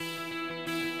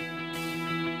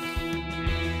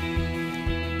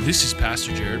This is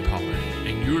Pastor Jared Pollard,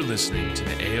 and you're listening to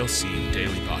the ALC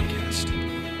Daily Podcast.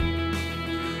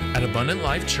 At Abundant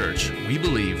Life Church, we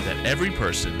believe that every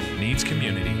person needs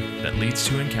community that leads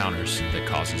to encounters that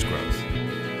causes growth.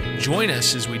 Join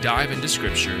us as we dive into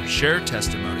Scripture, share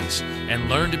testimonies, and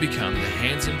learn to become the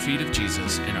hands and feet of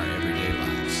Jesus in our everyday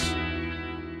lives.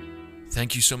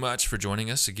 Thank you so much for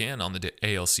joining us again on the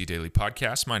ALC Daily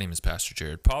Podcast. My name is Pastor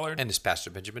Jared Pollard. And it's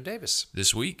Pastor Benjamin Davis.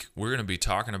 This week, we're going to be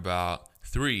talking about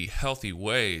 3 healthy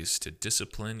ways to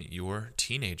discipline your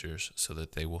teenagers so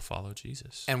that they will follow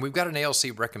Jesus. And we've got an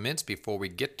ALC Recommends before we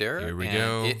get there. Here we and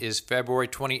go. It is February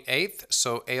 28th,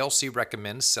 so ALC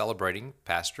Recommends celebrating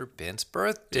Pastor Ben's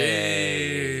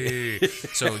birthday. Yay!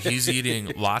 So he's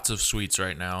eating lots of sweets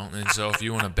right now. And so if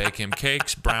you want to bake him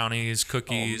cakes, brownies,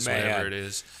 cookies, Oh, man. whatever it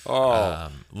is,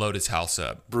 load his house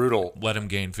up. Brutal. Let him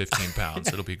gain 15 pounds.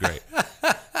 It'll be great.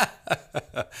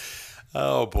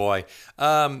 Oh, boy.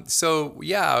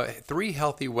 3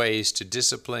 healthy ways to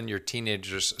discipline your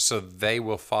teenagers so they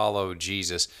will follow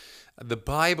Jesus. The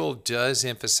Bible does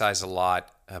emphasize a lot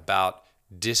about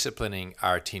disciplining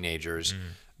our teenagers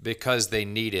because they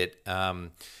need it.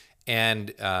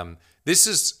 This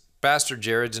is Pastor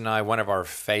Jared's and I, one of our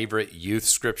favorite youth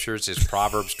scriptures is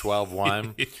Proverbs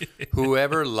 12:1.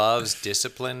 Whoever loves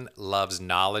discipline loves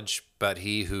knowledge, but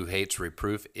he who hates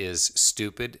reproof is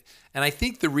stupid. And I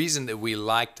think the reason that we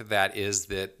liked that is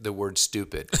that the word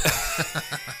stupid.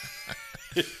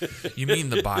 You mean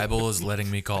the Bible is letting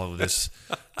me call this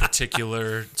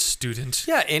particular student?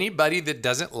 Yeah, anybody that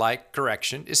doesn't like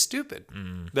correction is stupid.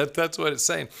 That's what it's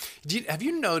saying. Have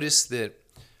you noticed that,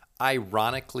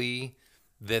 ironically,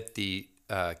 that the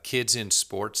kids in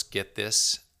sports get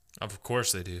this? Of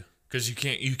course they do. Because you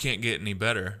can't get any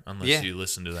better unless you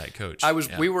listen to that coach.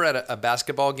 We were at a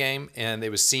basketball game, and it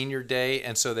was senior day,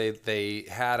 and so they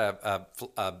had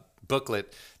a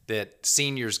booklet that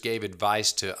seniors gave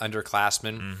advice to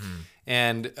underclassmen,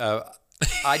 and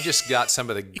I just got some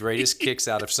of the greatest kicks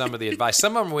out of some of the advice.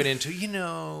 Some of them went into,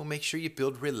 make sure you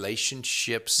build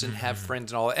relationships and have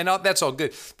friends and all that, and that's all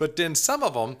good. But then some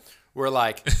of them were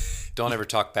like, don't ever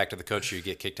talk back to the coach or you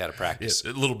get kicked out of practice.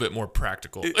 Yeah, a little bit more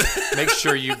practical. Make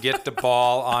sure you get the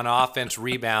ball on offense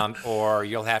rebound or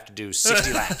you'll have to do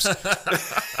 60 laps.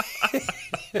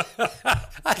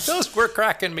 Those were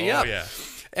cracking me up. Yeah.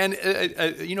 And,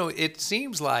 it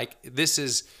seems like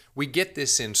we get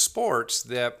this in sports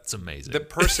that It's amazing. the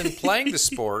person playing the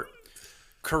sport,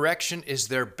 correction is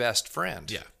their best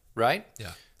friend. Yeah. Right?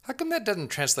 Yeah. How come that doesn't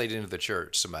translate into the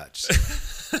church so much?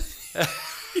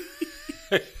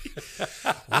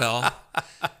 Well,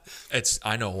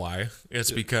 I know why.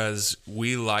 It's because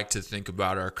we like to think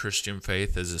about our Christian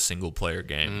faith as a single player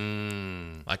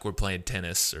game. Like we're playing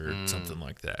tennis or something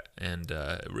like that. And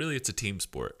really it's a team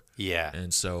sport. Yeah.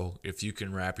 And so if you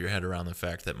can wrap your head around the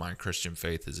fact that my Christian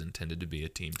faith is intended to be a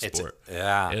team sport,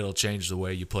 it'll change the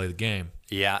way you play the game.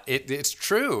 Yeah, it's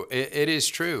true. It is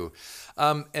true.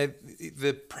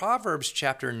 The Proverbs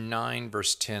chapter 9,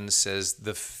 verse 10 says,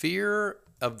 the fear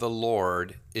of the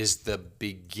Lord is the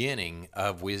beginning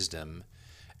of wisdom,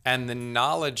 and the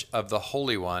knowledge of the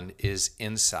Holy One is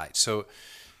insight. So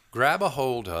grab a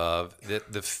hold of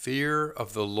that the fear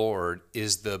of the Lord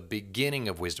is the beginning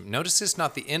of wisdom. Notice it's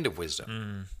not the end of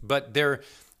wisdom, but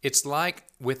it's like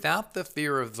without the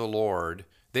fear of the Lord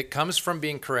that comes from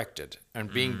being corrected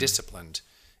and being disciplined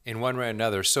in one way or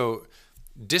another. So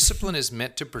discipline is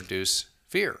meant to produce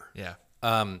fear. Yeah.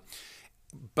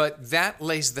 But that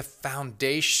lays the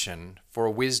foundation for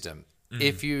wisdom.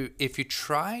 If you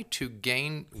try to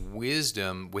gain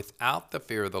wisdom without the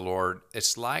fear of the Lord,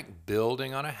 it's like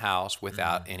building on a house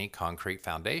without any concrete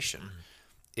foundation.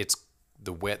 It's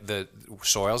the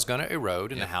soil's going to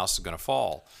erode and the house is going to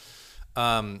fall.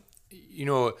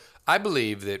 I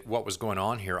believe that what was going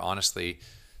on here, honestly,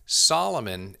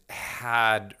 Solomon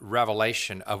had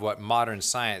revelation of what modern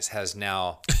science has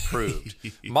now proved.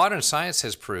 Modern science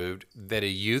has proved that a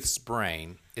youth's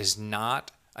brain is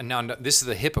not, now this is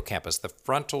the hippocampus, the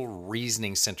frontal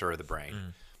reasoning center of the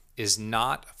brain, is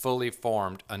not fully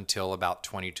formed until about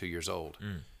 22 years old,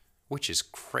 which is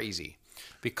crazy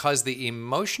because the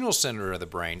emotional center of the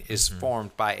brain is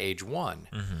formed by age 1.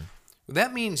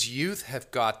 That means youth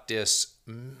have got this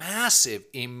massive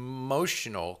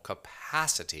emotional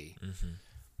capacity,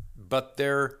 but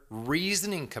their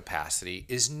reasoning capacity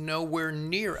is nowhere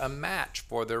near a match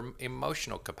for their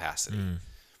emotional capacity.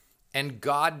 And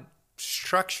God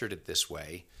structured it this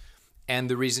way. And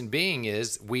the reason being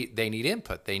is they need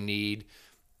input. They need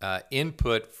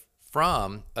input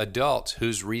from adults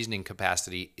whose reasoning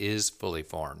capacity is fully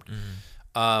formed.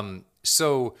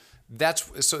 So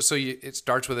It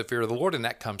starts with the fear of the Lord, and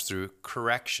that comes through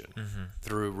correction,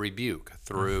 through rebuke,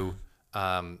 through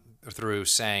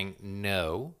saying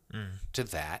no to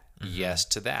that, yes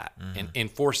to that, and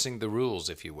enforcing the rules,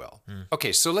 if you will.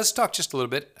 Okay, so let's talk just a little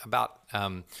bit about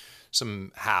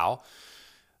some how.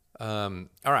 All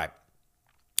right,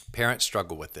 parents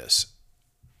struggle with this.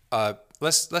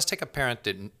 Let's take a parent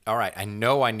that, all right, I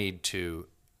know I need to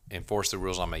enforce the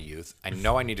rules on my youth. I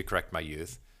know I need to correct my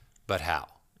youth, but how?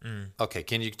 Okay,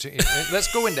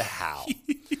 let's go into how.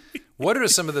 What are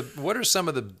some of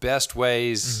the best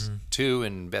ways to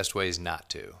and best ways not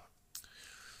to?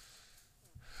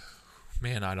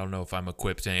 Man, I don't know if I'm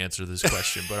equipped to answer this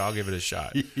question, but I'll give it a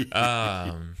shot.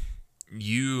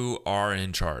 You are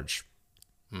in charge.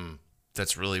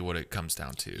 That's really what it comes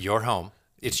down to. Your home.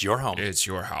 It's your home. It's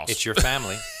your house. It's your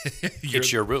family.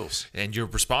 It's your rules. And you're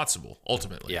responsible,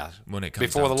 ultimately. Yeah. When it comes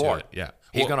before down the Lord. To it. Yeah.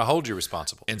 He's going to hold you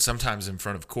responsible. And sometimes in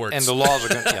front of courts. And the laws are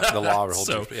going to, the law will hold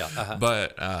you. Yeah.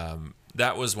 But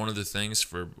that was one of the things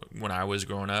for when I was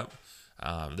growing up.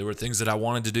 There were things that I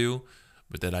wanted to do,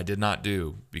 but that I did not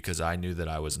do because I knew that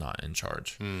I was not in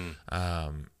charge.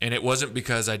 And it wasn't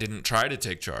because I didn't try to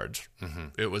take charge.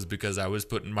 It was because I was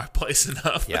put in my place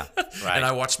enough. Yeah, right. And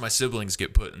I watched my siblings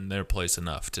get put in their place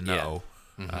enough to know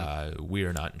we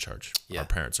are not in charge. Yeah. Our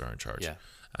parents are in charge. Yeah.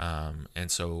 And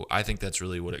so I think that's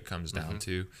really what it comes down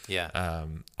to. Yeah.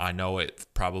 I know it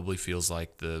probably feels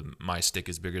like my stick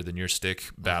is bigger than your stick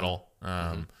battle.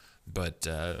 But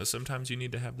sometimes you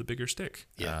need to have the bigger stick.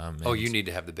 Yeah. You need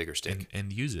to have the bigger stick.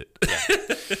 And use it.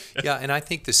 Yeah. Yeah, and I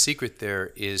think the secret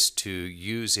there is to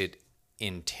use it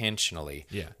intentionally.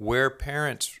 Yeah. Where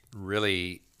parents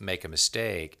really make a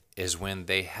mistake is when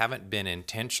they haven't been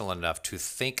intentional enough to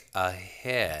think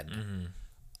ahead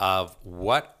of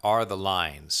what are the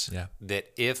lines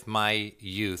that if my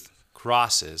youth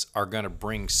crosses are going to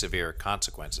bring severe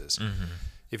consequences.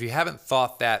 If you haven't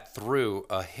thought that through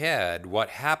ahead, what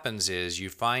happens is you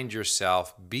find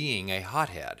yourself being a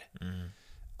hothead.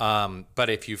 But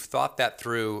if you've thought that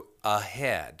through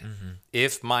ahead,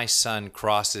 if my son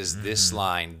crosses this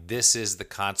line, this is the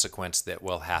consequence that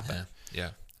will happen.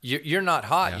 Yeah. You're not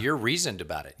hot. You're reasoned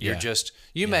about it. You're Yeah.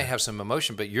 you may have some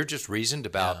emotion, but you're just reasoned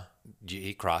about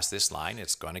he crossed this line,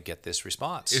 it's going to get this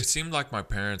response. It seemed like my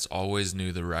parents always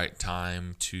knew the right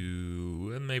time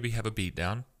to maybe have a beat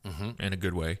down in a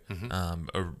good way,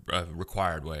 a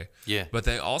required way. Yeah. But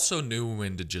they also knew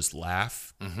when to just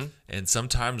laugh. And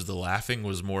sometimes the laughing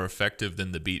was more effective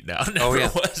than the beat down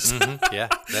was. Yeah,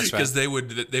 that's right. Because they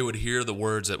would hear the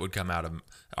words that would come out of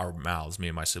our mouths, me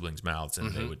and my siblings' mouths,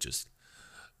 and they would just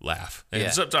laugh.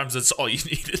 And sometimes that's all you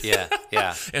needed.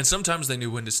 Yeah. And sometimes they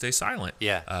knew when to stay silent.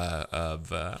 Yeah.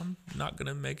 I'm not going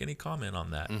to make any comment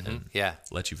on that. And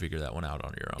let you figure that one out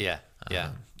on your own. Yeah.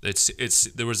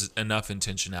 There was enough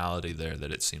intentionality there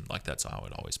that it seemed like that's how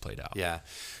it always played out. Yeah.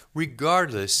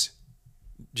 Regardless,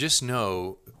 just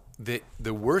know that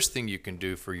the worst thing you can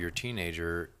do for your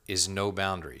teenager is no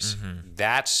boundaries.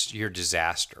 That's your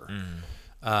disaster.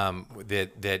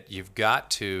 That you've got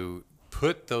to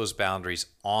put those boundaries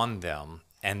on them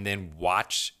and then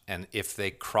watch, and if they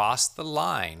cross the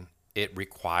line, it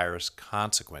requires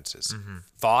consequences.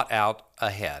 Thought out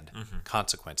ahead,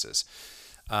 consequences.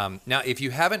 Now, if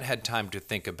you haven't had time to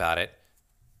think about it,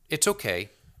 it's okay.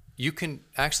 You can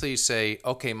actually say,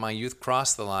 okay, my youth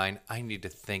crossed the line. I need to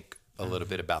think a little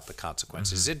bit about the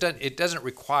consequences. It doesn't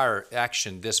require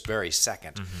action this very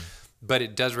second, but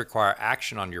it does require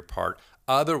action on your part.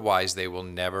 Otherwise, they will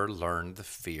never learn the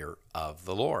fear of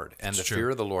the Lord. And the fear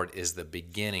of the Lord is the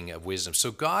beginning of wisdom.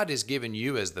 So God has given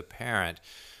you as the parent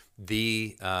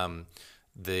the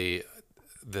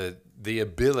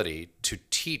ability to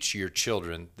teach your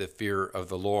children the fear of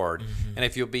the Lord. And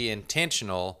if you'll be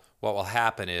intentional, what will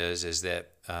happen is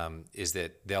that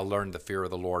they'll learn the fear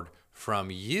of the Lord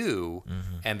from you,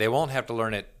 and they won't have to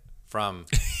learn it from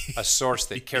a source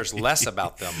that cares less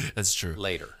about them. That's true.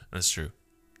 Later. That's true.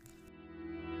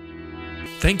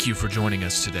 Thank you for joining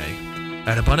us today.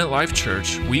 At Abundant Life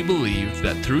Church, we believe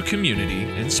that through community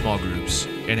in small groups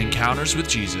and encounters with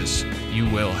Jesus, you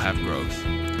will have growth.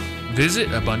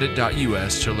 Visit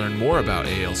abundant.us to learn more about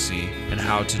ALC and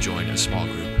how to join a small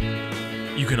group.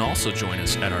 You can also join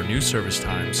us at our new service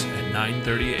times at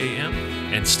 9:30 a.m.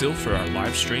 and still for our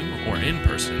live stream or in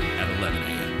person at 11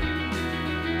 a.m.